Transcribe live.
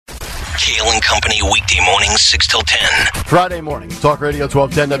Kale and Company weekday mornings 6 till 10. Friday morning, Talk Radio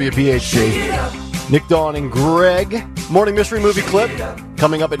 1210 WPHT. Nick, Dawn, and Greg. Morning mystery movie clip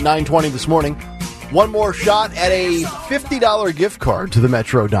coming up at 9:20 this morning. One more shot at a $50 gift card to the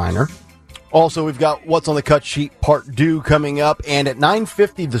Metro Diner. Also, we've got What's on the Cut Sheet Part 2 coming up. And at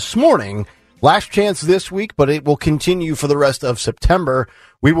 9:50 this morning, last chance this week, but it will continue for the rest of September.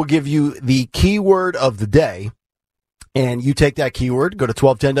 We will give you the keyword of the day. And you take that keyword, go to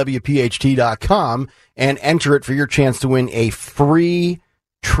 1210WPHT.com, and enter it for your chance to win a free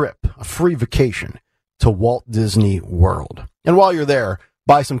trip, a free vacation to Walt Disney World. And while you're there,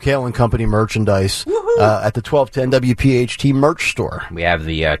 buy some Kale and Company merchandise at the 1210 WPHT merch store. We have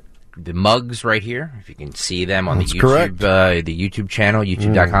the mugs right here, if you can see them on That's the correct. YouTube channel,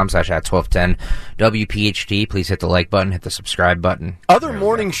 youtube.com/@1210 WPHT. Please hit the like button, hit the subscribe button. Other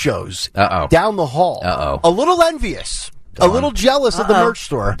morning shows down the hall. Uh-oh. A little envious, a little jealous of the merch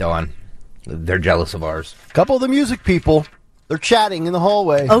store. Dawn, they're jealous of ours. A couple of the music people, they're chatting in the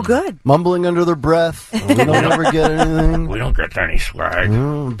hallway. Oh, good. Mumbling under their breath. We don't ever get anything. We don't get any swag.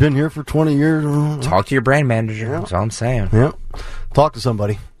 Been here for 20 years. Talk to your brand manager. That's all I'm saying. Yeah. Talk to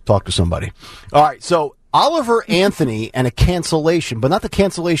somebody. Talk to somebody. All right, so Oliver Anthony and a cancellation, but not the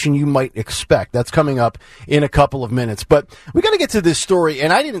cancellation you might expect. That's coming up in a couple of minutes. But we got to get to this story,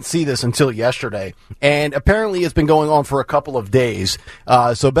 and I didn't see this until yesterday, and apparently it's been going on for a couple of days,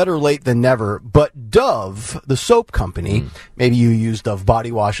 so better late than never. But Dove, the soap company, maybe you use Dove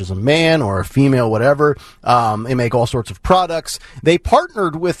body wash as a man or a female, whatever. They make all sorts of products. They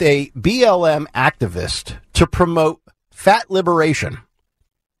partnered with a BLM activist to promote fat liberation.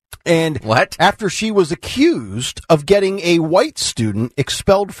 And what? After she was accused of getting a white student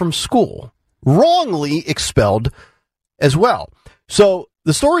expelled from school, wrongly expelled as well. So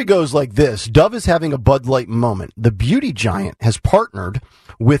the story goes like this. Dove is having a Bud Light moment. The beauty giant has partnered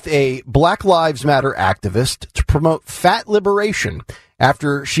with a Black Lives Matter activist to promote fat liberation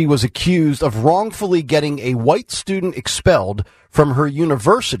after she was accused of wrongfully getting a white student expelled from her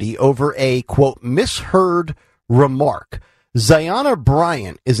university over a, quote, misheard remark. Ziana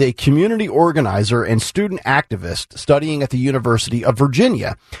Bryant is a community organizer and student activist studying at the University of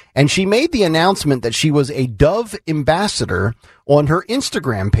Virginia, and she made the announcement that she was a Dove ambassador on her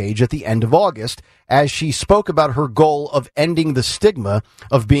Instagram page at the end of August as she spoke about her goal of ending the stigma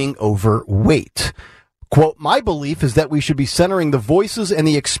of being overweight. Quote, my belief is that we should be centering the voices and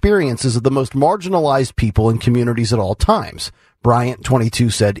the experiences of the most marginalized people and communities at all times. Bryant, 22,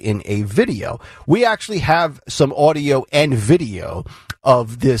 said in a video. We actually have some audio and video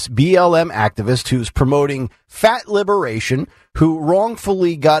of this BLM activist who's promoting fat liberation, who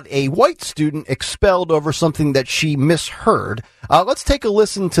wrongfully got a white student expelled over something that she misheard. Let's take a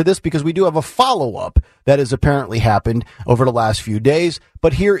listen to this because we do have a follow-up that has apparently happened over the last few days.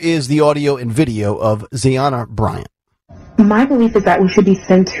 But here is the audio and video of Ziana Bryant. My belief is that we should be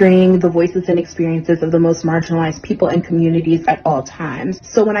centering the voices and experiences of the most marginalized people and communities at all times.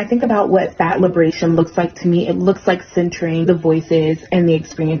 So when I think about what fat liberation looks like to me, it looks like centering the voices and the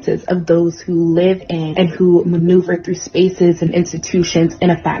experiences of those who live in and who maneuver through spaces and institutions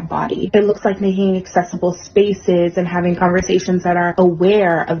in a fat body. It looks like making accessible spaces and having conversations that are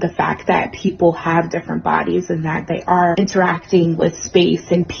aware of the fact that people have different bodies and that they are interacting with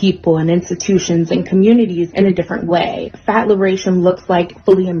space and people and institutions and communities in a different way. Fat liberation looks like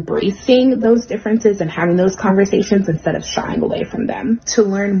fully embracing those differences and having those conversations instead of shying away from them. To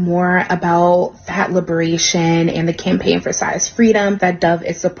learn more about fat liberation and the campaign for size freedom that Dove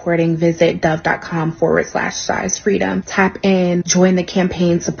is supporting, visit dove.com/size freedom. Tap in, join the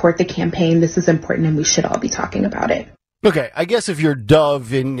campaign, support the campaign. This is important and we should all be talking about it. Okay, I guess if you're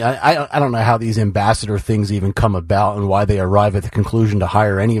Dove, and I don't know how these ambassador things even come about and why they arrive at the conclusion to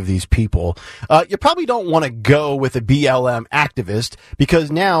hire any of these people, you probably don't want to go with a BLM activist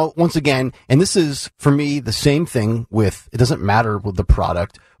because now, once again, and this is, for me, the same thing with, it doesn't matter with the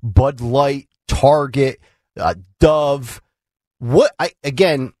product, Bud Light, Target, Dove,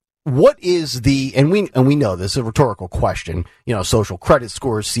 what is the, and we know this is a rhetorical question, social credit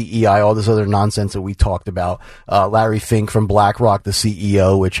scores, CEI, all this other nonsense that we talked about, Larry Fink from BlackRock, the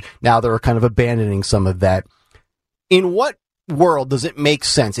CEO, which now they're kind of abandoning some of that. In what world does it make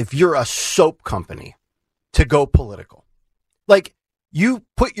sense if you're a soap company to go political? Like, you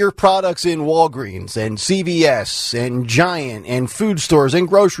put your products in Walgreens and CVS and Giant and food stores and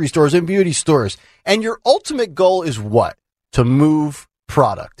grocery stores and beauty stores, and your ultimate goal is what? To move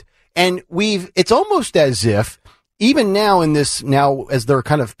product. And it's almost as if even now as they're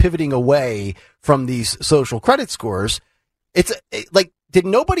kind of pivoting away from these social credit scores, it's like, did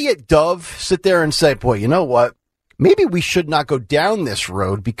nobody at Dove sit there and say, boy, you know what? Maybe we should not go down this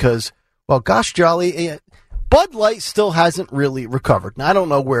road because Well, gosh, Jolly, Bud Light still hasn't really recovered. Now, I don't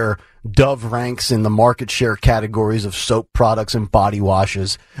know where Dove ranks in the market share categories of soap products and body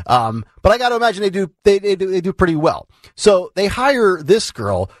washes, but I got to imagine they do pretty well. So they hire this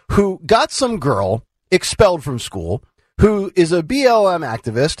girl who got some girl expelled from school, who is a BLM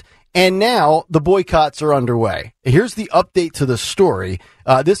activist, and now the boycotts are underway. Here's the update to the story.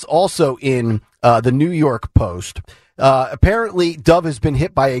 This also in the New York Post. Apparently, Dove has been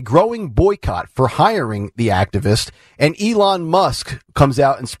hit by a growing boycott for hiring the activist, and Elon Musk comes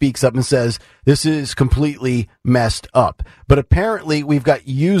out and speaks up and says, this is completely messed up. But apparently, we've got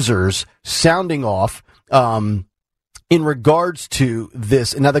users sounding off in regards to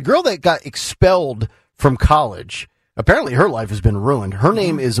this. Now, the girl that got expelled from college, apparently her life has been ruined. Her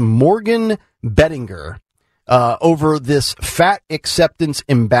name is Morgan Bettinger, over this fat acceptance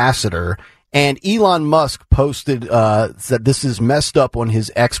ambassador. And Elon Musk posted that this is messed up on his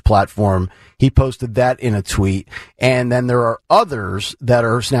X platform. He posted that in a tweet. And then there are others that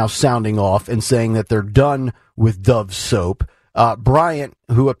are now sounding off and saying that they're done with Dove soap. Bryant,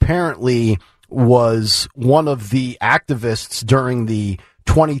 who apparently was one of the activists during the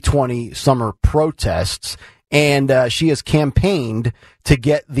 2020 summer protests, and she has campaigned to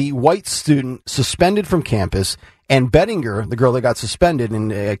get the white student suspended from campus. And Bettinger, the girl that got suspended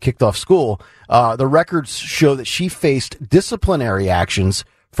and kicked off school, the records show that she faced disciplinary actions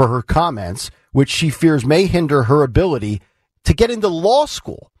for her comments, which she fears may hinder her ability to get into law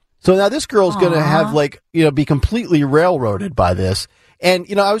school. So now this girl's going to have be completely railroaded by this. And,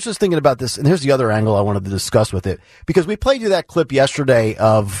 I was just thinking about this, and here's the other angle I wanted to discuss with it, because we played you that clip yesterday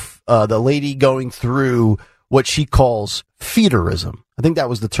of the lady going through what she calls feederism. I think that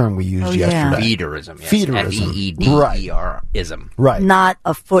was the term we used yesterday. Feederism. Yes. Feederism. Feederism. Right. Not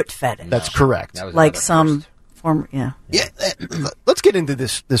a foot fetish. That's correct. That was like some form, Yeah. Let's get into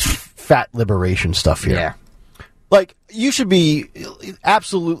this fat liberation stuff here. Yeah. Like, you should be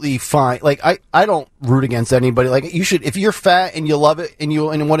absolutely fine. Like, I don't root against anybody. Like, you should, if you're fat and you love it and you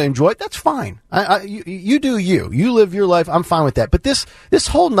want to enjoy it, that's fine. You do you. You live your life. I'm fine with that. But this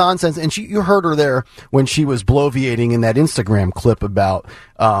whole nonsense, and you heard her there when she was bloviating in that Instagram clip about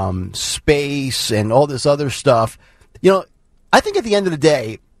space and all this other stuff. I think at the end of the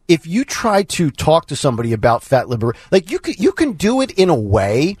day, if you try to talk to somebody about fat liberation, like, you can do it in a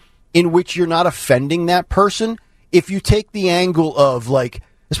way in which you're not offending that person. If you take the angle of, like,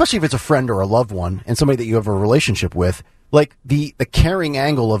 especially if it's a friend or a loved one and somebody that you have a relationship with, like the caring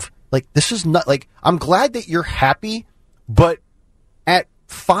angle of, like, this is not, like, I'm glad that you're happy, but at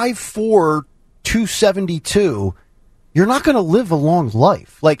 5'4", 272, you're not going to live a long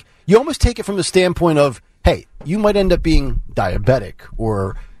life. Like, you almost take it from the standpoint of, hey, you might end up being diabetic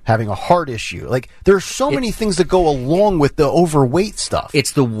or having a heart issue. Like, there's so many things that go along with the overweight stuff.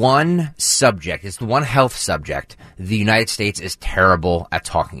 It's the one subject, it's the one health subject the United States is terrible at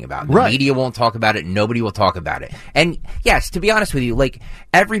talking about. The media won't talk about it. Nobody will talk about it. And yes, to be honest with you, like,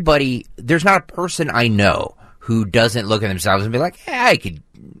 everybody, there's not a person I know who doesn't look at themselves and be like, I could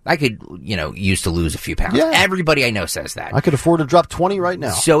use to lose a few pounds. Yeah. Everybody I know says that. I could afford to drop 20 right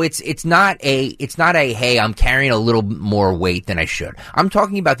now. So it's not a hey, I'm carrying a little more weight than I should. I'm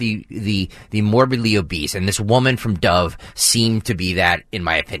talking about the morbidly obese, and this woman from Dove seemed to be that, in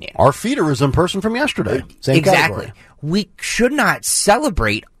my opinion. Our feederism person from yesterday. Same exactly. category. We should not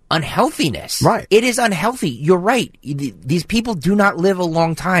celebrate unhealthiness. Right. It is unhealthy. You're right. These people do not live a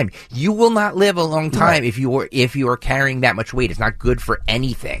long time. You will not live a long time if you are carrying that much weight. It's not good for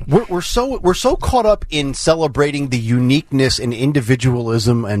anything. We're so caught up in celebrating the uniqueness and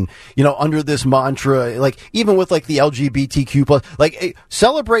individualism, and under this mantra, like, even with, like, the LGBTQ plus, like,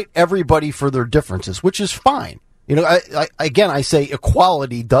 celebrate everybody for their differences, which is fine. I say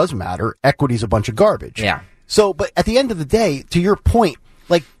equality does matter. Equity's a bunch of garbage. Yeah. So, but at the end of the day, to your point,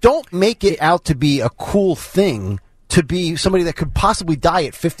 like, don't make it out to be a cool thing to be somebody that could possibly die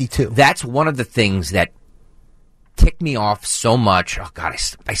at 52. That's one of the things that ticked me off so much. Oh, God,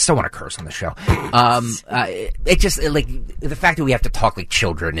 I still want to curse on the show. It just, like, the fact that we have to talk like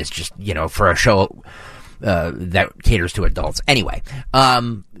children is just, for a show that caters to adults. Anyway,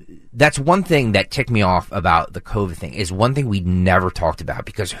 that's one thing that ticked me off about the COVID thing, is one thing we never talked about,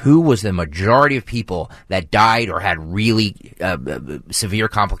 because who was the majority of people that died or had really severe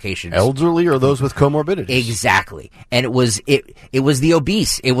complications? Elderly or those with comorbidities. Exactly. And it was the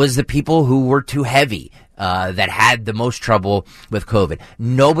obese. It was the people who were too heavy that had the most trouble with COVID.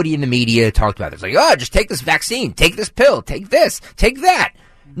 Nobody in the media talked about this. Like, just take this vaccine, take this pill, take this, take that.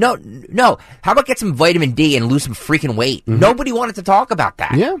 No. How about get some vitamin D and lose some freaking weight? Mm-hmm. Nobody wanted to talk about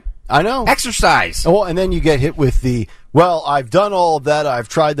that. Yeah, I know. Exercise. Well, and then you get hit with the, well, I've done all of that. I've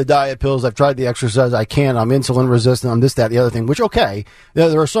tried the diet pills. I've tried the exercise. I'm insulin resistant. I'm this, that, the other thing, which, okay.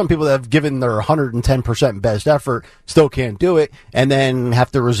 There are some people that have given their 110% best effort, still can't do it, and then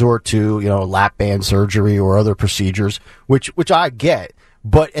have to resort to, lap band surgery or other procedures, which I get.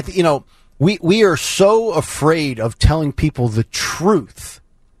 But, we are so afraid of telling people the truth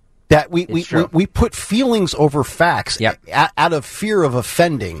that we put feelings over facts out of fear of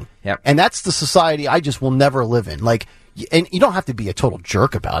offending. Yep. And that's the society I just will never live in. Like, and you don't have to be a total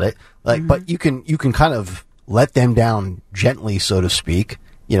jerk about it. Like, but you can kind of let them down gently, so to speak,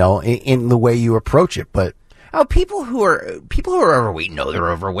 in the way you approach it. But people who are overweight know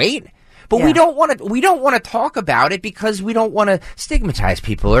they're overweight. But we don't want to talk about it because we don't want to stigmatize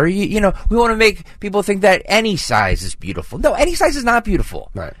people, or we want to make people think that any size is beautiful. No, any size is not beautiful.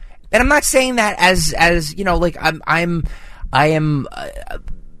 Right. And I'm not saying that as like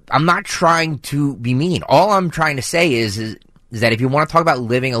I'm not trying to be mean. All I'm trying to say is that if you want to talk about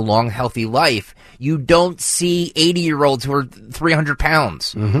living a long, healthy life, you don't see 80-year-olds who are 300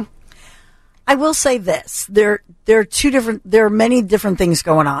 pounds. Mm-hmm. I will say this: there are many different things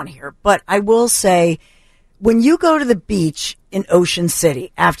going on here, but I will say, when you go to the beach in Ocean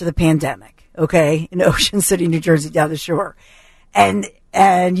City after the pandemic, okay, in Ocean City, New Jersey, down the shore, and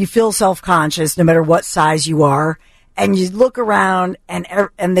you feel self-conscious no matter what size you are, and you look around and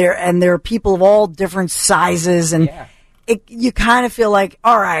there are people of all different sizes, and you kind of feel like,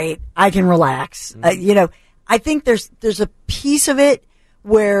 all right, I can relax. I think there's a piece of it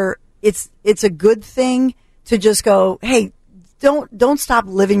where it's a good thing to just go, hey, don't stop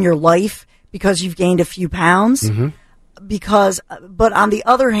living your life because you've gained a few pounds. Mm-hmm. But on the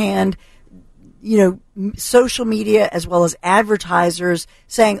other hand, social media as well as advertisers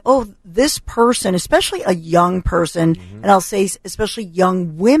saying, oh, this person, especially a young person, and I'll say especially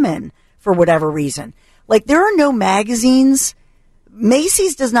young women for whatever reason, like there are no magazines.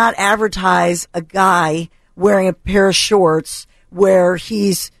 Macy's does not advertise a guy wearing a pair of shorts where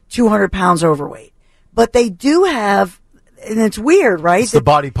he's 200 pounds overweight. But they do have, and it's weird, right? It's the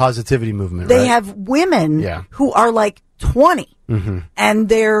body positivity movement, They right? have women who are like 20 and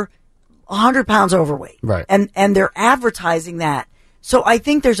they're 100 pounds overweight. Right. And they're advertising that. So I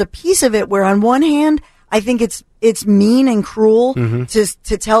think there's a piece of it where on one hand, I think it's mean and cruel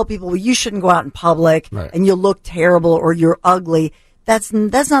to tell people, well, you shouldn't go out in public and you'll look terrible or you're ugly. That's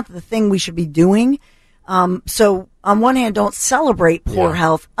not the thing we should be doing. So on one hand, don't celebrate poor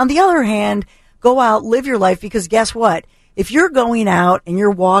health. On the other hand, go out, live your life, because guess what? If you're going out and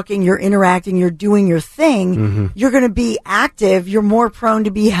you're walking, you're interacting, you're doing your thing, you're going to be active, you're more prone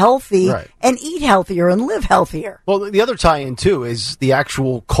to be healthy and eat healthier and live healthier. Well, the other tie-in, too, is the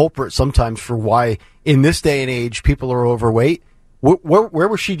actual culprit sometimes for why, in this day and age, people are overweight. Where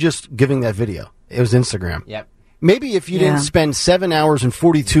was she just giving that video? It was Instagram. Yep. Maybe if you didn't spend 7 hours and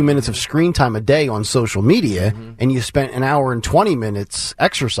 42 minutes of screen time a day on social media and you spent an hour and 20 minutes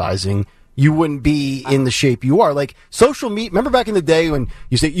exercising, you wouldn't be in the shape you are. Like social media. Remember back in the day when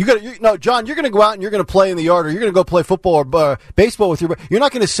you say John, you're going to go out and you're going to play in the yard, or you're going to go play football or baseball with your. You're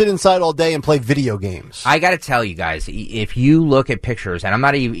not going to sit inside all day and play video games. I got to tell you guys, if you look at pictures, and I'm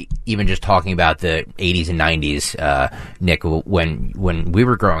not even just talking about the 80s and 90s, Nick, when we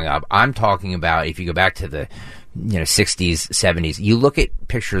were growing up. I'm talking about if you go back to the 60s, 70s. You look at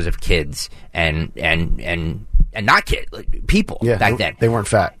pictures of kids and not kids, like people back then. They weren't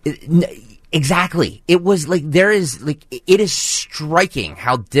fat. Exactly. It was like it is striking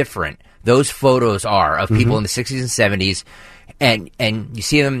how different those photos are of people in the 60s and 70s, and you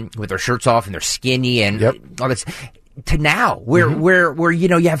see them with their shirts off and they're skinny and all this. To now, where you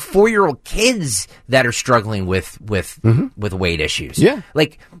have 4-year-old kids that are struggling with weight issues. Yeah.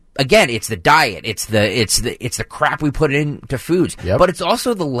 Like again, it's the diet, it's the crap we put into foods, but it's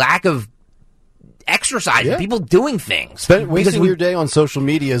also the lack of exercise and people doing things. Wasting your day on social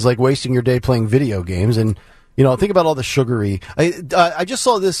media is like wasting your day playing video games. And think about all the sugary. I just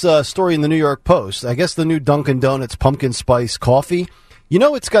saw this story in the New York Post. I guess the new Dunkin' Donuts pumpkin spice coffee.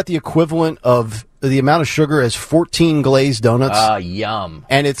 It's got the equivalent of the amount of sugar as 14 glazed donuts. Yum.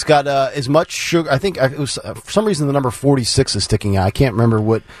 And it's got as much sugar. I think it was for some reason the number 46 is sticking out. I can't remember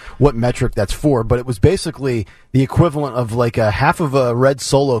what metric that's for, but it was basically the equivalent of like a half of a red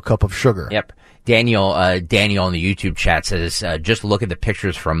Solo cup of sugar. Yep. Daniel in the YouTube chat says, just look at the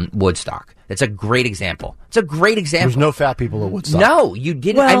pictures from Woodstock. That's a great example. There's no fat people at Woodstock. No, you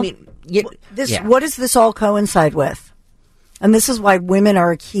didn't. Well, what does this all coincide with? And this is why women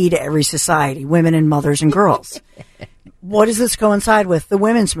are a key to every society, women and mothers and girls. what does this coincide with? The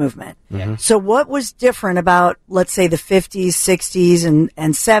women's movement. Yeah. So what was different about, let's say, the 50s, 60s,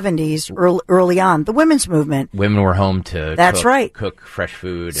 and 70s early on? The women's movement. Women were home to cook fresh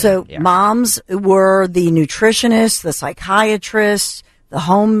food. So moms were the nutritionists, the psychiatrists, the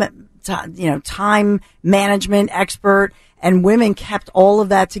home, time management expert, and women kept all of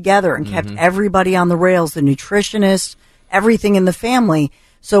that together and kept everybody on the rails, the nutritionist, everything in the family.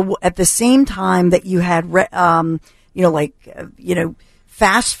 So at the same time that you had,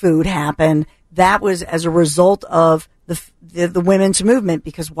 fast food happen, that was as a result of the women's movement.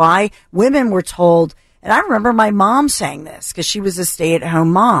 Because why? Women were told, and I remember my mom saying this because she was a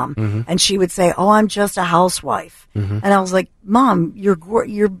stay-at-home mom, and she would say, "Oh, I'm just a housewife," and I was like, "Mom, you're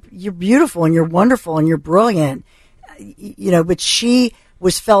beautiful and you're wonderful and you're brilliant," but she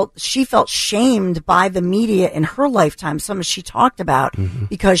felt shamed by the media in her lifetime. Something she talked about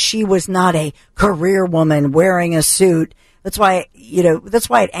because she was not a career woman wearing a suit. That's why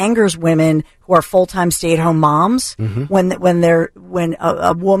it angers women who are full-time stay-at-home moms when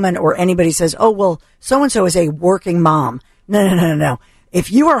a woman or anybody says, "Oh, well, so-and-so is a working mom." No.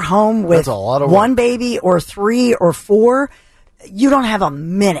 If you are home with one baby or 3 or 4, you don't have a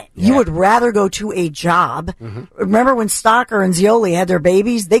minute. Yeah. You would rather go to a job. Remember when Stocker and Zioli had their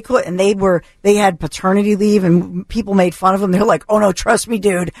babies? They had paternity leave and people made fun of them. They're like, "Oh no, trust me,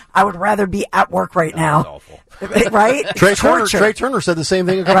 dude. I would rather be at work right now." Awful. Right? Trey Turner said the same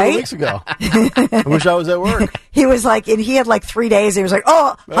thing a couple of weeks ago. I wish I was at work. He was like, and he had like 3 days. He was like,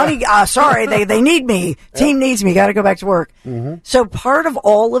 "Oh, honey, sorry, they need me. Team needs me. Got to go back to work." So part of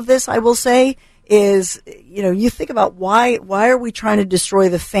all of this, I will say, is, you think about why are we trying to destroy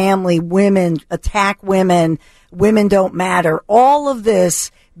the family, women, attack women don't matter. All of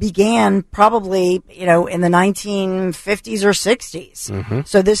this began probably, in the 1950s or 60s.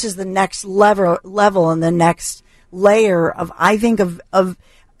 So this is the next level and the next layer of, I think, of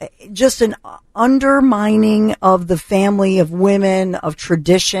just an undermining of the family, of women, of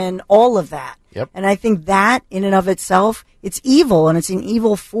tradition, all of that. Yep. And I think that in and of itself, it's evil, and it's an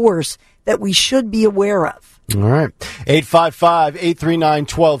evil force that we should be aware of. All right.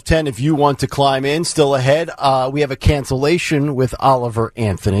 855-839-1210 if you want to climb in. Still ahead, we have a cancellation with Oliver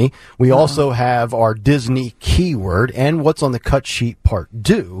Anthony. We also have our Disney keyword and what's on the cut sheet part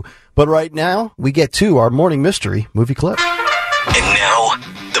 2. But right now, we get to our morning mystery movie clip. And now,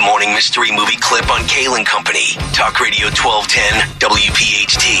 the morning mystery movie clip on Kale and Company. Talk Radio 1210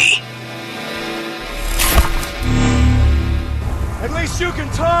 WPHT. At least you can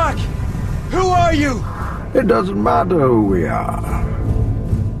talk. Who are you? It doesn't matter who we are.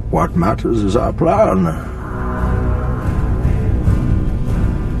 What matters is our plan.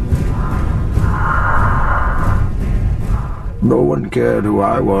 No one cared who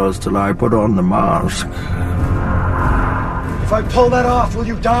I was till I put on the mask. If I pull that off, will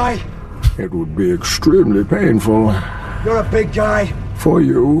you die? It would be extremely painful. You're a big guy. For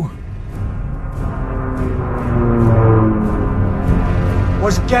you.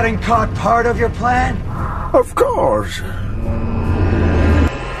 Was getting caught part of your plan? Of course.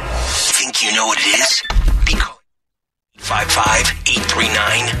 Think you know what it is? Be called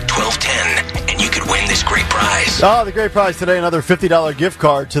 855-839-1210 and you could win this great prize. Oh, the great prize today, another $50 gift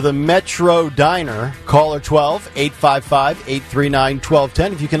card to the Metro Diner. Caller 12,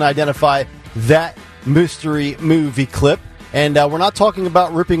 855-839-1210 if you can identify that mystery movie clip. And we're not talking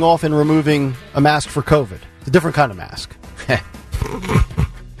about ripping off and removing a mask for COVID. It's a different kind of mask.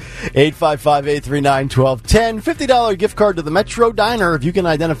 855-839-1210. $50 gift card to the Metro Diner if you can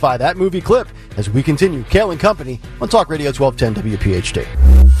identify that movie clip as we continue Kale and Company on Talk Radio 1210 WPHT.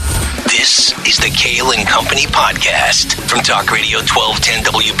 This is the Kale and Company podcast from Talk Radio 1210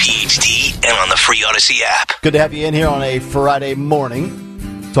 WPHT and on the free Odyssey app. Good to have you in here on a Friday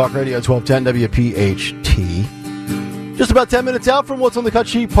morning. Talk Radio 1210 WPHT. Just about 10 minutes out from What's on the Cut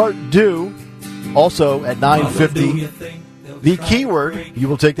Sheet Part 2. Also at 9:50. The keyword, you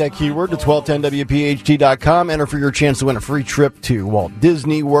will take that keyword to 1210WPHT.com, enter for your chance to win a free trip to Walt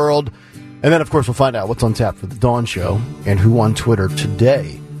Disney World. And then, of course, we'll find out what's on tap for the Dawn Show and who won Twitter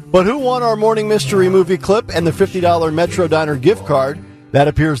today. But who won our morning mystery movie clip and the $50 Metro Diner gift card? That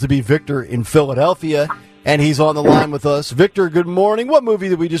appears to be Victor in Philadelphia, and he's on the line with us. Victor, good morning. What movie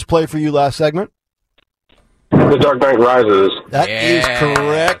did we just play for you last segment? The Dark Knight Rises. That is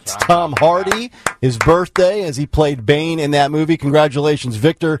correct. Tom Hardy, his birthday, as he played Bane in that movie. Congratulations,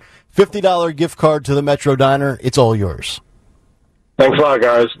 Victor. $50 gift card to the Metro Diner. It's all yours. Thanks a lot,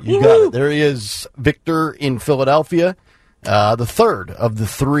 guys. You got it. There he is, Victor in Philadelphia. The third of the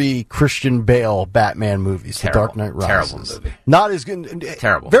 3 Christian Bale Batman movies, Terrible. The Dark Knight Rises. Terrible movie. Not as good.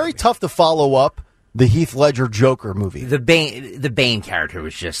 Terrible Very movie. tough to follow up the Heath Ledger Joker movie. The Bane character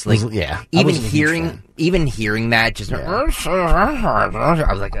was just like, yeah. Even hearing that, just I was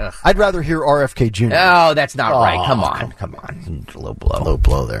like, ugh. I'd rather hear RFK Jr. Oh, that's not right. Come on, low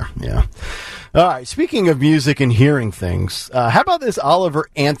blow there. Yeah. All right. Speaking of music and hearing things, how about this Oliver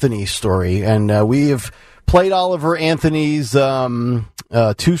Anthony story? And we have played Oliver Anthony's 2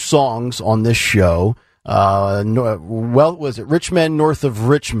 songs on this show. Was it Rich Men North of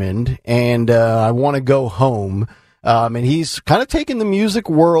Richmond and I Want to Go Home. And he's kind of taken the music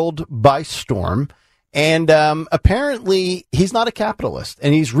world by storm. And apparently he's not a capitalist,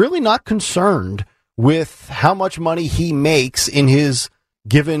 and he's really not concerned with how much money he makes in his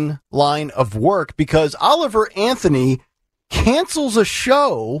given line of work, because Oliver Anthony cancels a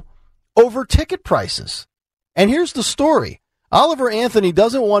show over ticket prices. And here's the story. Oliver Anthony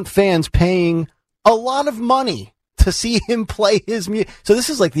doesn't want fans paying a lot of money to see him play his music. So this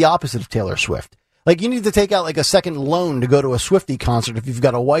is like the opposite of Taylor Swift. Like, you need to take out like a second loan to go to a Swiftie concert if you've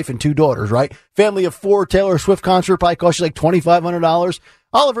got a wife and 2 daughters, right? Family of 4 Taylor Swift concert probably costs you like $2,500.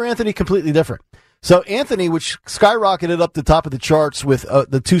 Oliver Anthony, completely different. So Anthony, which skyrocketed up the top of the charts with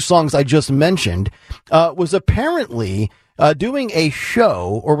the 2 songs I just mentioned, was apparently doing a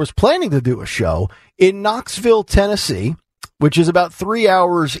show, or was planning to do a show, in Knoxville, Tennessee, which is about 3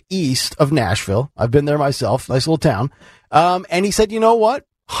 hours east of Nashville. I've been there myself. Nice little town. And he said, you know what?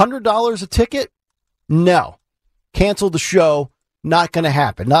 $100 a ticket? No. Canceled the show. Not going to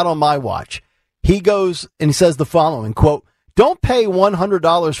happen. Not on my watch. He goes and he says the following, quote, "Don't pay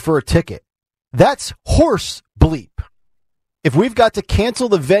 $100 for a ticket. That's horse bleep. If we've got to cancel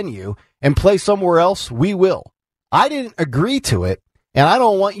the venue and play somewhere else, we will. I didn't agree to it, and I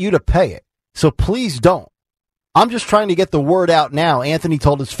don't want you to pay it. So please don't. I'm just trying to get the word out now," Anthony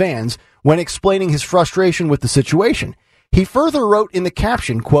told his fans when explaining his frustration with the situation. He further wrote in the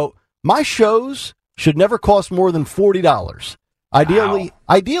caption, quote, "My shows should never cost more than $40.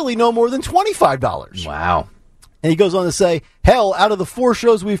 Ideally no more than $25. Wow. And he goes on to say, "Hell, out of the 4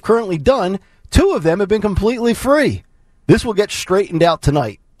 shows we've currently done, 2 of them have been completely free. This will get straightened out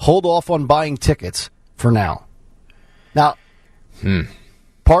tonight. Hold off on buying tickets for now." Now,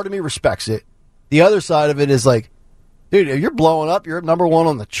 part of me respects it. The other side of it is like, dude, you're blowing up. You're number 1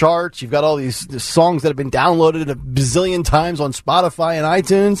 on the charts. You've got all these songs that have been downloaded a bazillion times on Spotify and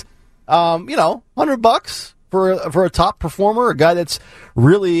iTunes. $100 for a top performer, a guy that's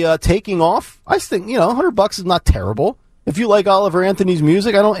really taking off. I think, $100 is not terrible. If you like Oliver Anthony's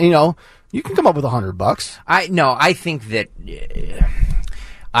music, you can come up with $100. I think that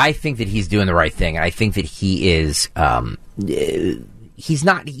he's doing the right thing. I think that he is. He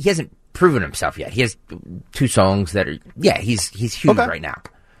hasn't proven himself yet. He has 2 songs that are. Yeah, he's huge right now.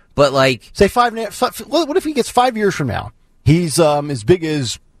 But like, say 5. What if he gets 5 years from now? He's as big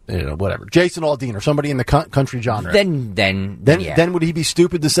as, whatever, Jason Aldean or somebody in the country genre. Then would he be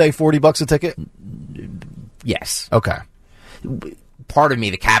stupid to say $40 a ticket? Yes. Okay. Part of me,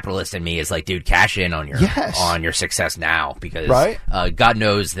 the capitalist in me, is like, dude, cash in on your success now, because God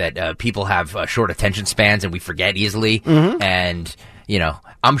knows that people have short attention spans and we forget easily. Mm-hmm. And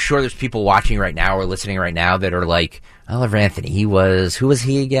I'm sure there's people watching right now or listening right now that are like, Oliver Anthony, who was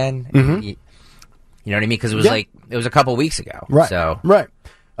he again? Mm-hmm. You know what I mean? Because it was a couple weeks ago. Right. So right.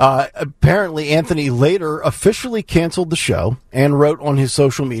 Apparently, Anthony later officially canceled the show and wrote on his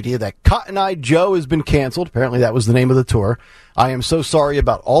social media that Cotton Eye Joe has been canceled. Apparently, that was the name of the tour. "I am so sorry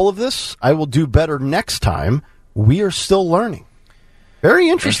about all of this. I will do better next time. We are still learning." Very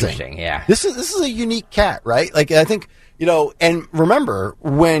interesting. Yeah. This is a unique cat, right? Like, I think, and remember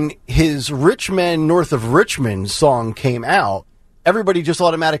when his Rich Men North of Richmond song came out, everybody just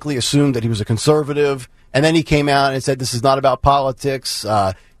automatically assumed that he was a conservative. And then he came out and said, "This is not about politics.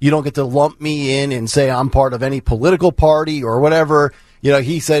 You don't get to lump me in and say I'm part of any political party or whatever."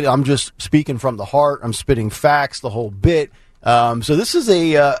 He said, "I'm just speaking from the heart. I'm spitting facts," the whole bit. So this is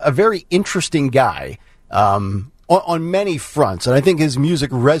a very interesting guy on many fronts. And I think his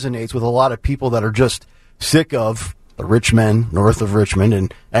music resonates with a lot of people that are just sick of the rich men north of Richmond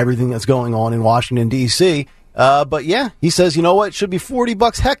and everything that's going on in Washington, D.C., but yeah, he says, you know what? It should be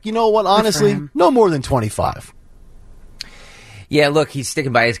 $40. Heck, you know what? Honestly, no more than 25. Yeah, look, he's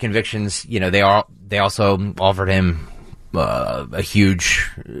sticking by his convictions. They also offered him a huge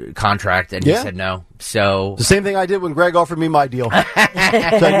contract, and he said no. So the same thing I did when Greg offered me my deal.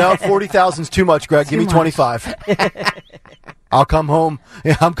 Said no, 40,000 is too much, Greg. Give me 25. I'll come home.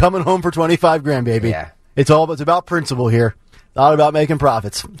 Yeah, I'm coming home for 25 grand, baby. Yeah. It's about principle here. Not about making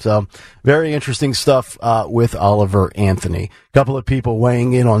profits. So very interesting stuff with Oliver Anthony. A couple of people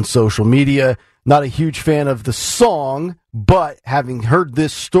weighing in on social media. Not a huge fan of the song, but having heard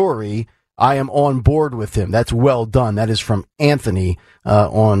this story, I am on board with him. That's well done. That is from Anthony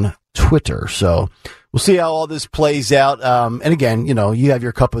on Twitter. So we'll see how all this plays out. And again, you have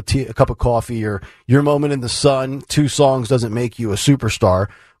your cup of tea, a cup of coffee, or your moment in the sun. 2 songs doesn't make you a superstar.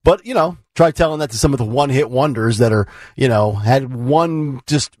 But, try telling that to some of the one-hit wonders that are, had one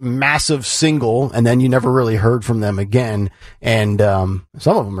just massive single, and then you never really heard from them again. And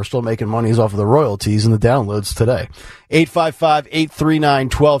some of them are still making monies off of the royalties and the downloads today.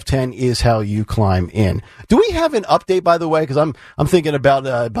 855-839-1210 is how you climb in. Do we have an update, by the way? Because I'm thinking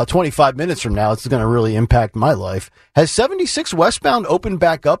about 25 minutes from now, it's going to really impact my life. Has 76 westbound opened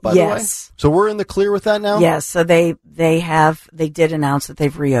back up, by the way? So we're in the clear with that now? Yes. So they did announce that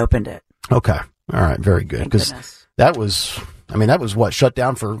they've reopened it. Okay. All right. Very good. Because that was what, shut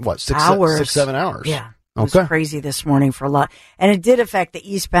down for what, 6 hours? 6, 7 hours. Yeah. It was crazy this morning for a lot. And it did affect the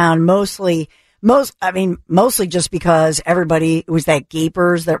eastbound mostly just because everybody, it was that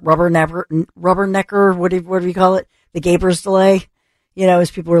gapers, that rubbernecker, what do we call it? The gapers delay.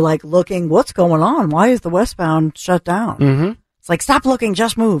 As people were like looking, what's going on? Why is the westbound shut down? Mm-hmm. It's like, stop looking,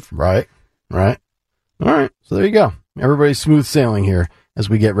 just move. Right. All right. So there you go. Everybody's smooth sailing here as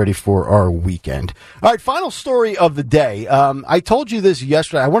we get ready for our weekend. All right, final story of the day. I told you this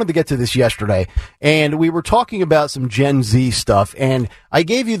yesterday. I wanted to get to this yesterday, and we were talking about some Gen Z stuff, and I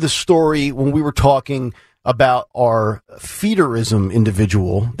gave you the story when we were talking about our feederism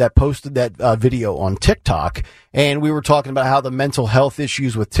individual that posted that video on TikTok, and we were talking about how the mental health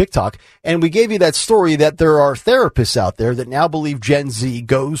issues with TikTok, and we gave you that story that there are therapists out there that now believe Gen Z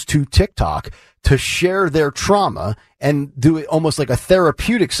goes to TikTok to share their trauma and do it almost like a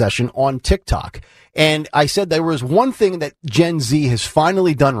therapeutic session on TikTok. And I said there was one thing that Gen Z has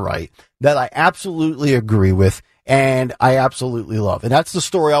finally done right that I absolutely agree with and I absolutely love. And that's the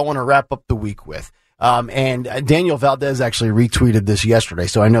story I want to wrap up the week with. And Daniel Valdez actually retweeted this yesterday,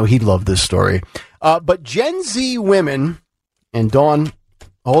 so I know he'd love this story. But Gen Z women, and Dawn,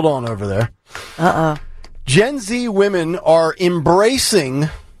 hold on over there. Gen Z women are embracing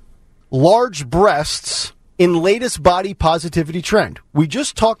large breasts in latest body positivity trend. We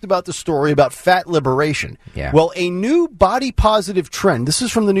just talked about the story about fat liberation. Yeah. Well, a new body positive trend, this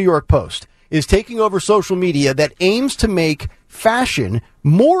is from the New York Post, is taking over social media that aims to make fashion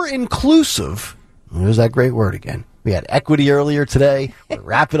more inclusive. There's that great word again. We had equity earlier today. We'll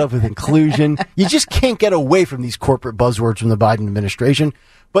wrap it up with inclusion. You just can't get away from these corporate buzzwords from the Biden administration.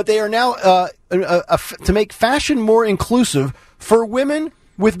 But they are now to make fashion more inclusive for women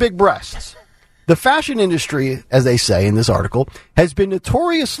with big breasts. The fashion industry, as they say in this article, has been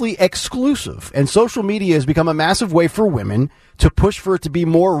notoriously exclusive, and social media has become a massive way for women to push for it to be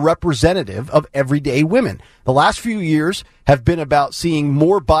more representative of everyday women. The last few years have been about seeing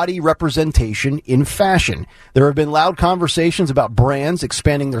more body representation in fashion. There have been loud conversations about brands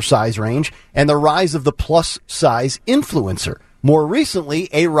expanding their size range and the rise of the plus-size influencer. More recently,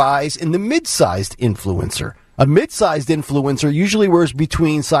 a rise in the mid-sized influencer. A mid-sized influencer usually wears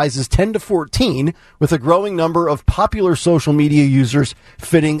between sizes 10 to 14, with a growing number of popular social media users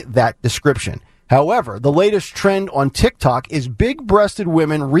fitting that description. However, the latest trend on TikTok is big-breasted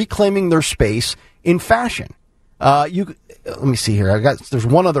women reclaiming their space in fashion. Let me see here. There's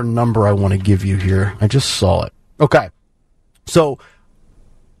one other number I want to give you here. I just saw it. Okay. So,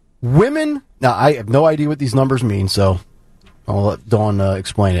 women, now I have no idea what these numbers mean, so I'll let Dawn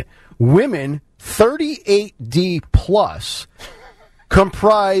explain it. Women 38D plus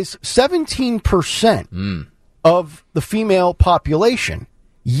comprise 17% of the female population,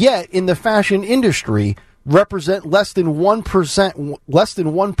 yet in the fashion industry represent less than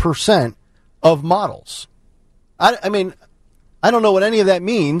 1% of models. I mean, I don't know what any of that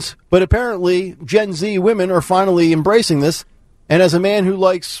means, but apparently Gen Z women are finally embracing this, and as a man who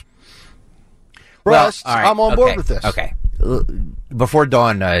likes breasts, all right, I'm on board with this. Okay. Before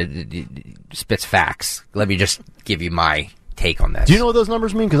Dawn spits facts, let me just give you my take on this. Do you know what those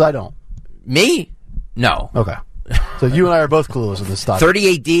numbers mean? Because I don't. Me? No. Okay. So you and I are both clueless in this stuff.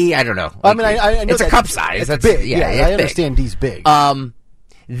 38D? I don't know. I mean, I know it's a cup size. It's big. Yeah, it's I understand D's big.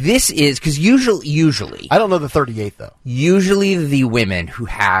 This is because usually I don't know the 38 though. Usually the women who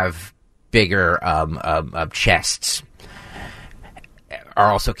have bigger chests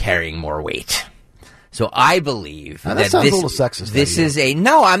are also carrying more weight. So I believe that sounds a little sexist. This is a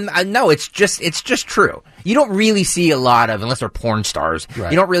no. It's just true. You don't really see a lot of, unless they're porn stars.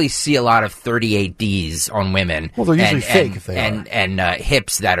 Right. You don't really see a lot of 38Ds on women. Well, they're usually fake if they are. And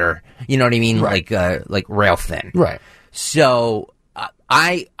hips that are, you know what I mean, right. like rail thin. Right. So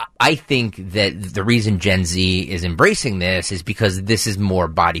I think that the reason Gen Z is embracing this is because this is more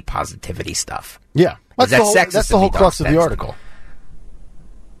body positivity stuff. Yeah, that's the whole crux of the article.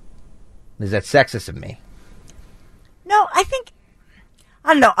 Is that sexist of me? No, I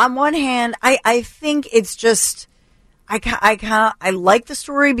don't know. On one hand, I think it's just, I like the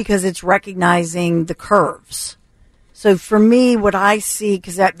story because it's recognizing the curves. So for me, what I see,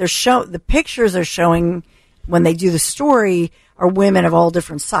 because the pictures are showing when they do the story are women of all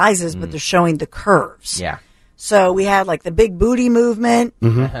different sizes, but they're showing the curves. Yeah. So we had like the big booty movement,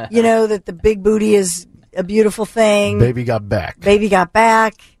 that the big booty is a beautiful thing. Baby got back.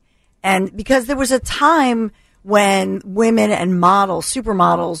 And because there was a time when women and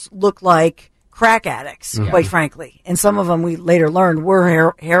supermodels looked like crack addicts, quite frankly. And some of them we later learned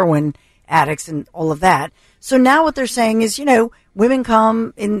were heroin addicts and all of that. So now what they're saying is, women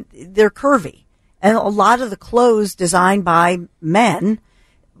come in, they're curvy. And a lot of the clothes designed by men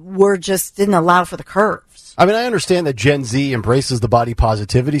didn't allow for the curves. I mean, I understand that Gen Z embraces the body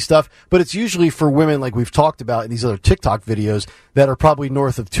positivity stuff, but it's usually for women like we've talked about in these other TikTok videos that are probably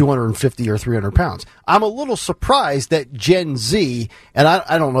north of 250 or 300 pounds. I'm a little surprised that Gen Z, and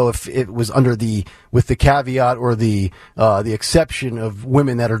I don't know if it was with the caveat or the exception of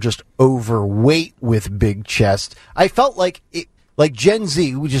women that are just overweight with big chests. I felt like Gen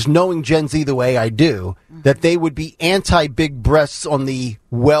Z, just knowing Gen Z the way I do, that they would be anti-big breasts on the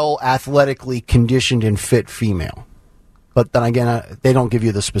athletically conditioned and fit female. But then again, they don't give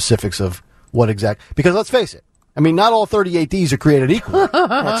you the specifics of what because let's face it, I mean, not all 38Ds are created equal.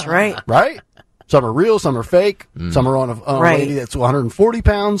 That's right. Right? Some are real, some are fake, some are on a lady that's 140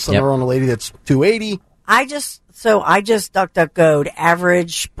 pounds, some are on a lady that's 280. I just DuckDuckGo'd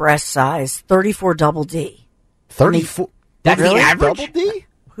average breast size 34 double D. 34? That's really? The average? Double D?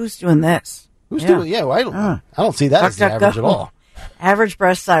 Who's doing this? Who's doing? Yeah, well, I don't see that as the average at all. Average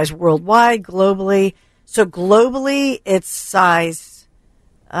breast size worldwide, globally. So globally, it's size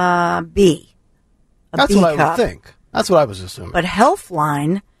B. That's what I would think. That's what I was assuming. But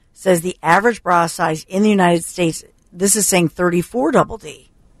Healthline says the average bra size in the United States, this is saying 34 double D.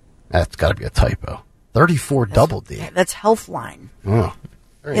 That's got to be a typo. 34 double D. That's Healthline. Oh,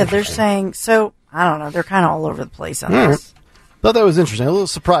 they're saying, so, I don't know, they're kind of all over the place on this. Thought that was interesting. A little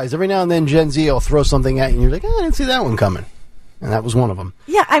surprised. Every now and then Gen Z will throw something at you and you're like, I didn't see that one coming. And that was one of them.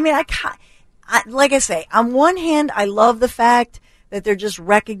 Yeah, I mean, like I say, on one hand, I love the fact that they're just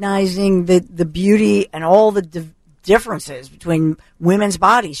recognizing the beauty and all the differences between women's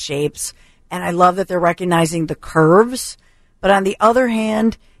body shapes. And I love that they're recognizing the curves. But on the other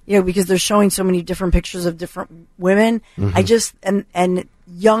hand, because they're showing so many different pictures of different women, I just, and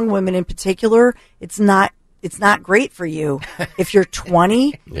young women in particular, it's not great for you if you're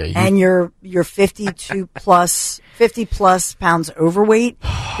 20 and you're 50 plus pounds overweight,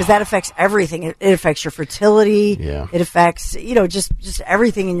 because that affects everything. It affects your fertility. Yeah. It affects, just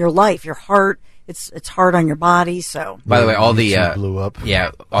everything in your life, your heart. It's hard on your body. So, by the way, all the blew up.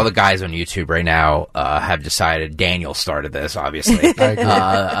 Yeah, all the guys on YouTube right now have decided. Daniel started this, obviously. that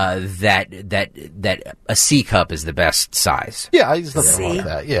a C cup is the best size. Yeah, I just nothing wrong with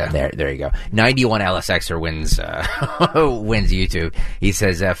that. Yeah, there you go. 91 LSXer wins wins YouTube. He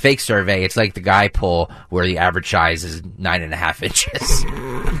says fake survey. It's like the guy poll where the average size is 9.5 inches.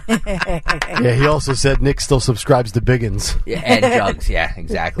 Yeah, he also said Nick still subscribes to Biggins. Yeah, and Jugs. Yeah,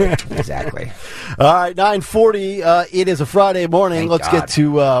 exactly. All right, 9:40. It is a Friday morning. Let's get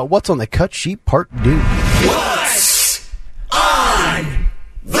to what's on the cut sheet, part 2. What's on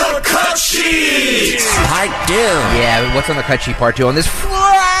the cut sheet? Part 2. Yeah, what's on the cut sheet, part 2 on this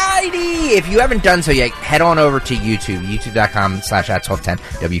Friday. If you haven't done so yet, head on over to YouTube,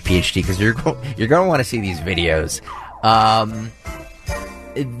 youtube.com/@1210WPHT, because you're going to want to see these videos.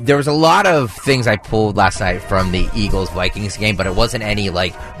 There was a lot of things I pulled last night from the Eagles-Vikings game, but it wasn't any,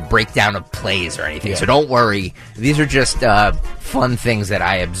 breakdown of plays or anything. Yeah. So don't worry. These are just fun things that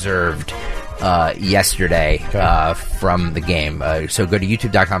I observed yesterday from the game. So go to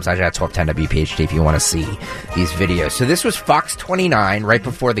youtube.com/@1210WPHT if you want to see these videos. So this was Fox 29 right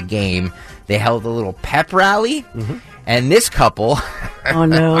before the game. They held a little pep rally. Mm-hmm. And this couple, oh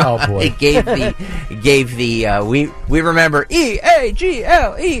no, oh boy, it gave the we remember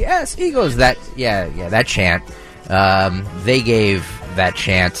EAGLES Eagles, that that chant. They gave that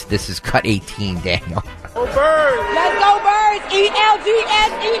chant. This is cut 18, Daniel. Go Birds! Let's go Birds!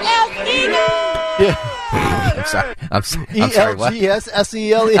 ELGS Eagles! Yeah. I'm sorry. What?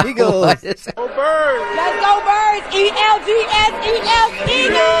 ELGS-SEL Eagles. Go Birds! Let's go Birds! ELGS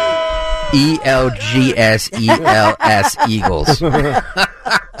Eagles! ELGS Eagles.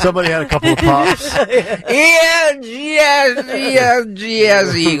 Somebody had a couple of pops. ELGS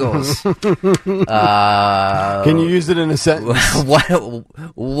Eagles. Can you use it in a sentence?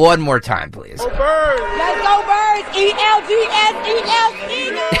 One more time, please. Go Birds! Let's go Birds! ELGS Eagles!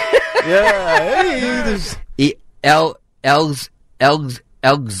 Yeah. Hey, there's...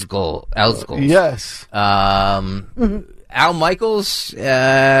 Elgsgold. Yes. Al Michaels,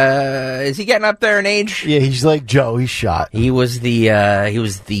 is he getting up there in age? Yeah, he's like Joe. He's shot. He was the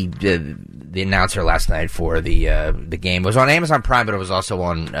announcer last night for the game. It was on Amazon Prime, but it was also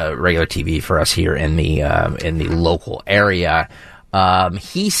on regular TV for us here in the local area.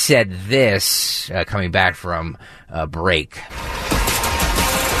 He said this coming back from break.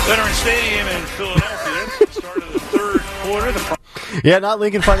 Veterans Stadium in Philadelphia. Start of the third quarter. Yeah, not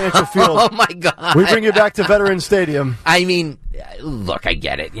Lincoln Financial Field. Oh my God! We bring you back to Veterans Stadium. I mean, look, I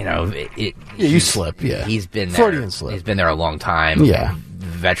get it. You know, you slip. Yeah, he's been there. Freudian slip. He's been there a long time. Yeah,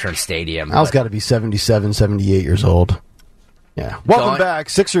 Veterans Stadium. Al's got to be 77, 78 years old. Yeah. Welcome back,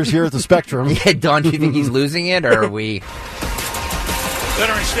 Sixers here at the Spectrum. Yeah, Don, do you think he's losing it, or are we?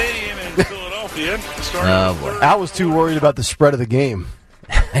 Veterans Stadium in Philadelphia. Oh boy! Al was too worried about the spread of the game.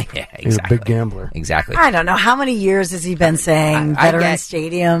 Yeah, exactly. He's a big gambler. Exactly. I don't know how many years has he been saying Veterans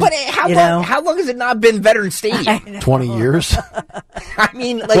Stadium. But how long has it not been Veterans Stadium? 20 years. I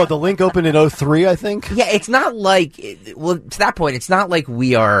mean, like, the link opened in 03, I think. Yeah, it's not like to that point. It's not like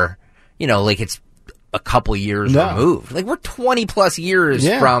we are, like it's a couple years removed. Like we're 20 plus years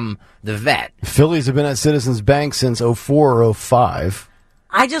from the vet. Phillies have been at Citizens Bank since 04 or 05.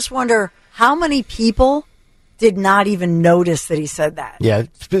 I just wonder how many people did not even notice that he said that. Yeah,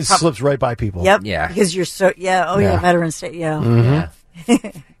 it slips right by people. Yep. Yeah. Because you're so Veterans State. Yeah. Mm-hmm.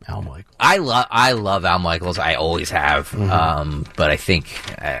 Yeah. Al Michaels. I love Al Michaels. I always have. Mm-hmm. But I think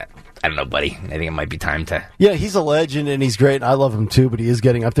I don't know, buddy. I think it might be time to. Yeah, he's a legend and he's great. And I love him too, but he is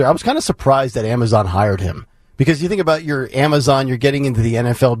getting up there. I was kind of surprised that Amazon hired him. Because you think about your Amazon, you're getting into the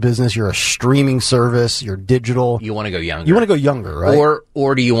NFL business, you're a streaming service, you're digital. You want to go younger. You want to go younger, right?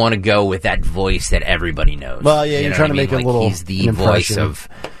 Or do you want to go with that voice that everybody knows? Well, yeah, you're trying to make a little he's the voice of,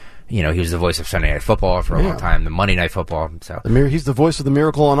 he was the voice of Sunday Night Football for a long time, the Monday Night Football. So he's the voice of the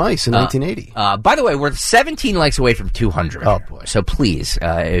Miracle on Ice in 1980. By the way, we're 17 likes away from 200. Oh, boy. So please,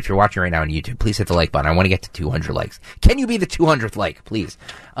 if you're watching right now on YouTube, please hit the like button. I want to get to 200 likes. Can you be the 200th like, please?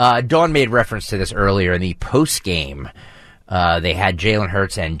 Dawn made reference to this earlier in the post-game. They had Jalen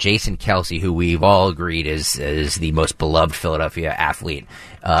Hurts and Jason Kelce, who we've all agreed is the most beloved Philadelphia athlete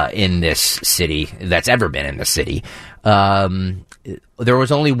in this city that's ever been in the city. There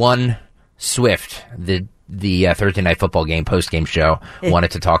was only one Swift, the Thursday Night Football game post-game show, wanted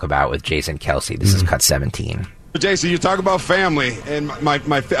to talk about with Jason Kelce. This is cut 17. Jason, you talk about family, and I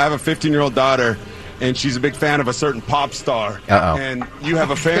have a 15-year-old daughter, and she's a big fan of a certain pop star. Uh-oh. And you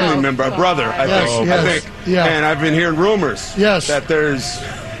have a family member, a brother, I think. Yeah. And I've been hearing rumors that there's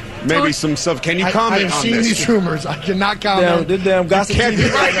maybe some stuff. Can you comment on this? I've seen these rumors. I cannot comment. Damn gossip. We're going to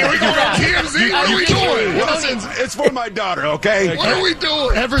TMZ. What are we doing? It's for my daughter, okay? What are we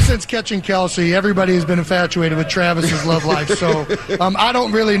doing? Ever since catching Kelce, everybody has been infatuated with Travis's love life. So I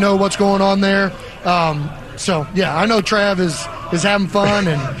don't really know what's going on there. So, yeah, I know Trav is having fun,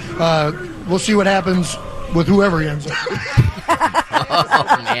 and we'll see what happens with whoever he ends up with.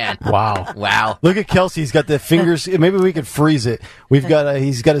 Oh, man. Wow. Look at Kelce. He's got the fingers. Maybe we could freeze it. He's got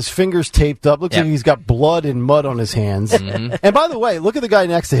his fingers taped up. Looks like he's got blood and mud on his hands. Mm-hmm. And by the way, look at the guy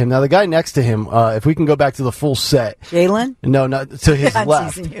next to him. Now, the guy next to him, if we can go back to the full set. Jalen? No, not to his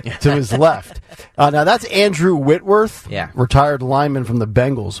left. To his left. Now, that's Andrew Whitworth, retired lineman from the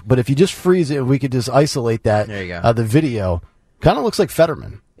Bengals. But if you just freeze it, and we could just isolate that, there you go. The video kind of looks like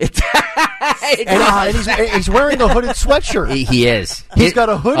Fetterman. And he's wearing a hooded sweatshirt. He is. He's got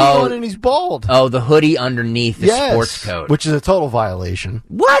a hoodie on and he's bald. Oh, the hoodie underneath the sports coat. Which is a total violation.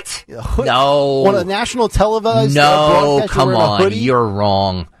 What? No. On a national televised No, come on. You're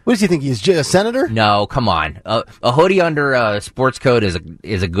wrong. What does he think? He's a senator? No, come on. A hoodie under a sports coat is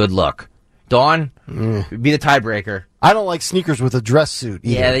a good look. Dawn, be the tiebreaker. I don't like sneakers with a dress suit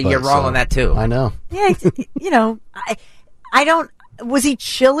either. Yeah, you're wrong on that too. I know. Yeah, I don't... Was he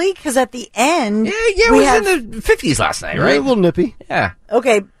chilly? Because at the end... Yeah, it was in the 50s last night, right? A little nippy. Yeah.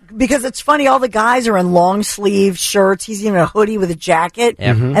 Okay, because it's funny, all the guys are in long-sleeve shirts. He's even a hoodie with a jacket.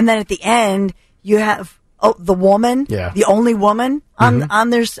 Mm-hmm. And then at the end, you have the woman, the only woman on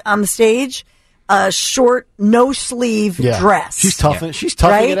the stage, a short, no-sleeve dress. She's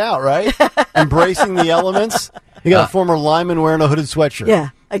toughing it out, right? Embracing the elements. You got a former lineman wearing a hooded sweatshirt. Yeah,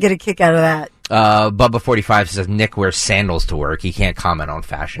 I get a kick out of that. Bubba45 says Nick wears sandals to work. He can't comment on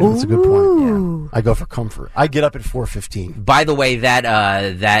fashion. That's a good point. Yeah. I go for comfort. I get up at 4:15. By the way,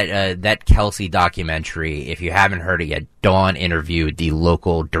 that Kelsey documentary, if you haven't heard it yet, Dawn interviewed the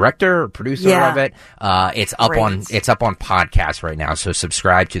local director or producer of it. It's up on podcast right now. So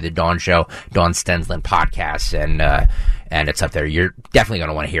subscribe to the Dawn Show, Dawn Stensland podcast, and it's up there. You're definitely going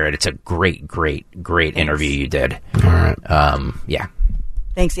to want to hear it. It's a great interview you did. All right. Yeah.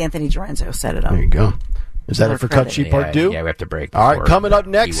 Thanks, Anthony Dorenzo. Set it up. There you go. Is that it for Cut Sheet Part 2? Yeah, we have to break. All right, coming up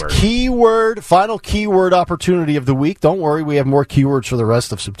next, final keyword opportunity of the week. Don't worry, we have more keywords for the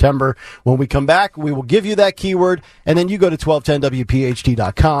rest of September. When we come back, we will give you that keyword, and then you go to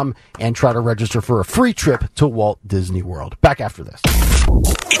 1210WPHT.com and try to register for a free trip to Walt Disney World. Back after this.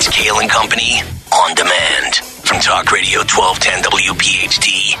 It's Kale and Company on demand from Talk Radio 1210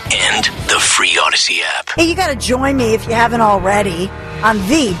 WPHT and the free Odyssey app. Hey, you got to join me if you haven't already on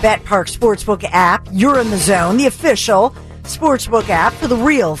the BetPark Sportsbook app. You're in the zone, the official sportsbook app for the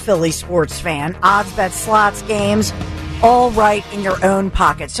real Philly sports fan. Odds, bets, slots, games, all right in your own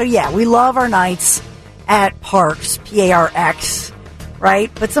pocket. So, yeah, we love our nights at Parks, P-A-R-X,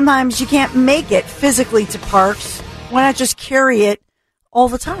 right? But sometimes you can't make it physically to Parks. Why not just carry it all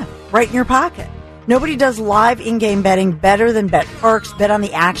the time, right in your pocket? Nobody does live in-game betting better than BetParks. Bet on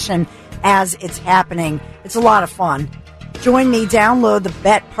the action as it's happening. It's a lot of fun. Join me. Download the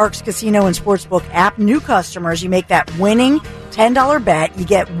BetParks Casino and Sportsbook app. New customers, you make that winning $10 bet. You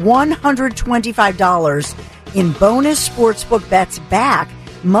get $125 in bonus sportsbook bets back.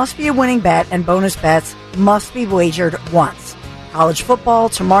 Must be a winning bet, and bonus bets must be wagered once. College football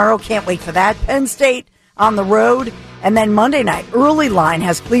tomorrow. Can't wait for that. Penn State on the road. And then Monday night, early line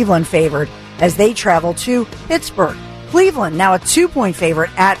has Cleveland favored as they travel to Pittsburgh. Cleveland now a 2-point favorite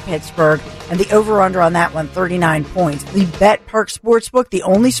at Pittsburgh, and the over-under on that one, 39 points. The BetPark Sportsbook, the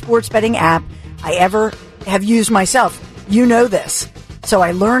only sports betting app I ever have used myself. You know this. So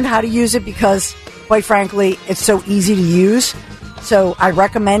I learned how to use it because, quite frankly, it's so easy to use. So I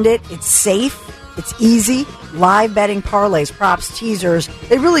recommend it. It's safe. It's easy. Live betting, parlays, props, teasers.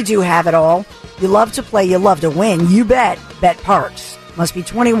 They really do have it all. You love to play. You love to win. You bet. BetParks. Must be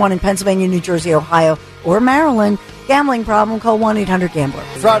 21 in Pennsylvania, New Jersey, Ohio, or Maryland. Gambling problem? Call 1-800-GAMBLER.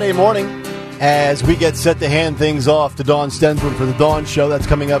 Friday morning, as we get set to hand things off to Dawn Stensland for the Dawn Show. That's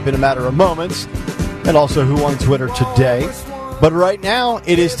coming up in a matter of moments. And also Who on Twitter today. But right now,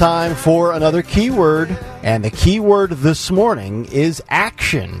 it is time for another keyword. And the keyword this morning is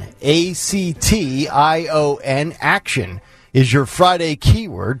action. A-C-T-I-O-N, action. Is your Friday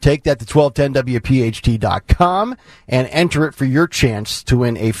keyword. Take that to 1210WPHT.com and enter it for your chance to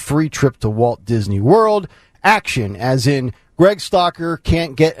win a free trip to Walt Disney World. Action, as in Greg Stocker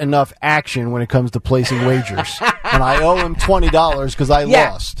can't get enough action when it comes to placing wagers. And I owe him $20 because I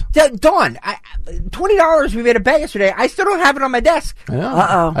lost. Dawn, $20 we made a bet yesterday. I still don't have it on my desk. I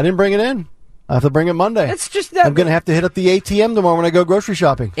know. I didn't bring it in. I have to bring it Monday. It's just that I'm going to have to hit up the ATM tomorrow when I go grocery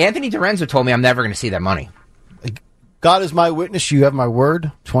shopping. Anthony Dorenzo told me I'm never going to see that money. God is my witness. You have my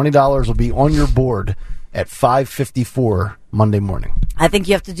word. $20 will be on your board at 5:54 Monday morning. I think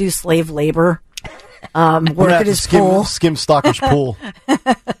you have to do slave labor. Work at his pool. Skim Stocker's pool.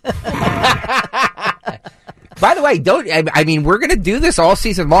 By the way, we're going to do this all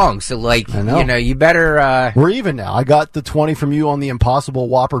season long. So, you better. We're even now. I got the 20 from you on the Impossible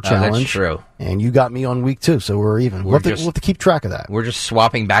Whopper Challenge. That's true. And you got me on week 2, so we're even. We'll have to keep track of that. We're just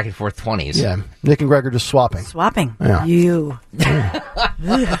swapping back and forth 20s. Yeah. Nick and Greg are just swapping. Yeah. You.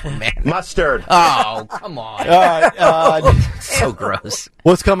 Oh, man. Mustard. Oh, come on. All right. So gross.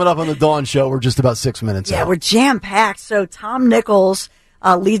 What's coming up on the Dawn Show? We're just about 6 minutes out. We're jam-packed. So Tom Nichols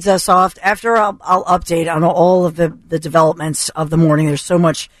leads us off. After I'll update on all of the developments of the morning. There's so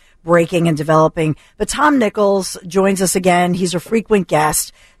much breaking and developing. But Tom Nichols joins us again. He's a frequent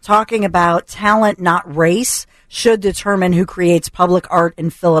guest talking about talent, not race, should determine who creates public art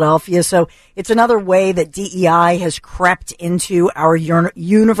in Philadelphia. So it's another way that DEI has crept into our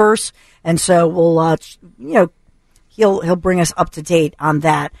universe. And so we'll, he'll bring us up to date on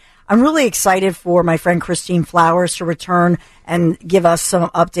that. I'm really excited for my friend Christine Flowers to return and give us some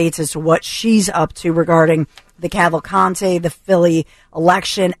updates as to what she's up to regarding the Cavalcante, the Philly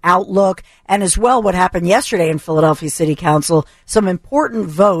election outlook, and as well what happened yesterday in Philadelphia City Council, some important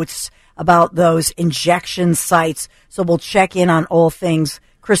votes about those injection sites. So we'll check in on all things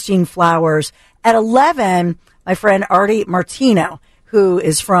Christine Flowers. At 11, my friend Artie Martino, who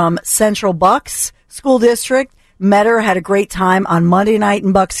is from Central Bucks School District, met her, had a great time on Monday night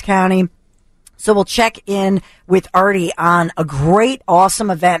in Bucks County. So we'll check in with Artie on a great,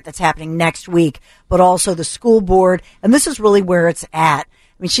 awesome event that's happening next week, but also the school board. And this is really where it's at.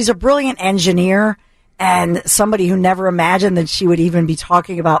 mean, she's a brilliant engineer and somebody who never imagined that she would even be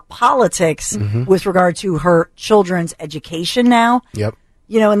talking about politics with regard to her children's education now. Yep.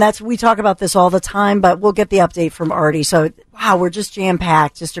 You know, and we talk about this all the time, but we'll get the update from Artie. So, wow, we're just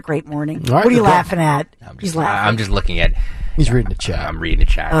jam-packed. Just a great morning. All right, what are you laughing at? He's laughing. I'm just looking at... He's reading the chat. I'm reading the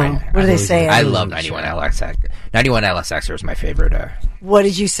chat. What do they say? I love 91LXX. 91LSXer is my favorite. What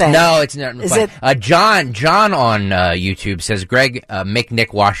did you say? No, it's not. Is it? John on YouTube says, Greg, make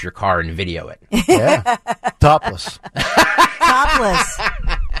Nick wash your car and video it. Yeah. Topless. Topless.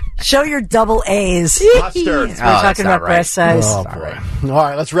 Show your double A's. Mustard. We're talking about breast size. Oh, boy. All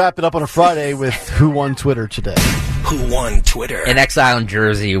right, let's wrap it up on a Friday with Who Won Twitter today. Who won Twitter? An exile in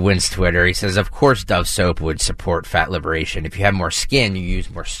Jersey wins Twitter. He says, of course Dove soap would support fat liberation. If you have more skin, you use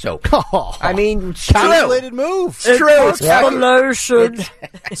more soap. Oh, I mean, calculated move. It's true. It's lotion.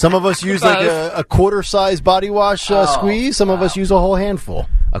 Some of us use like a quarter-size body wash squeeze. Some of us use a whole handful.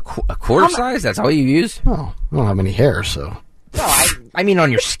 A quarter size? That's all you use? Oh, I don't have any hair, so... No, I mean on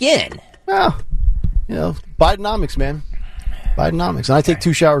your skin. Well, you know, Bidenomics, man. Bidenomics. And I take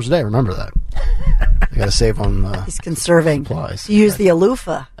 2 showers a day. Remember that. I got to save on He's conserving. supplies. You use the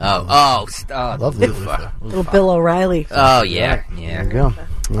Aloofa. I love the Loofah. Little Bill O'Reilly. Oh, yeah. There you go.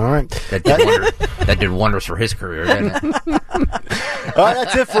 All right. That did wonders for his career, didn't it? All right,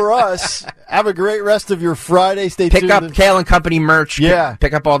 that's it for us. Have a great rest of your Friday. Stay tuned. Pick up Kale and Company merch. Yeah.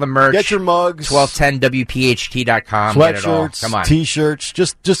 Pick up all the merch. Get your mugs. 1210WPHT.com. Get it all. Sweatshirts, Come on. T-shirts.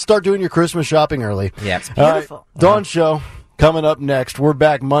 Just start doing your Christmas shopping early. Yeah. It's beautiful. All right, Dawn Show coming up next. We're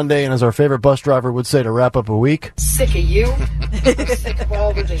back Monday, and as our favorite bus driver would say to wrap up a week. Sick of you. I'm sick of all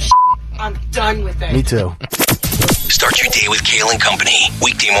of this. I'm done with it. Me too. Start your day with Kale and Company.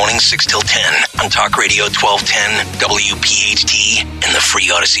 Weekday mornings 6 till 10 on Talk Radio 1210, WPHT, and the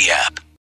free Odyssey app.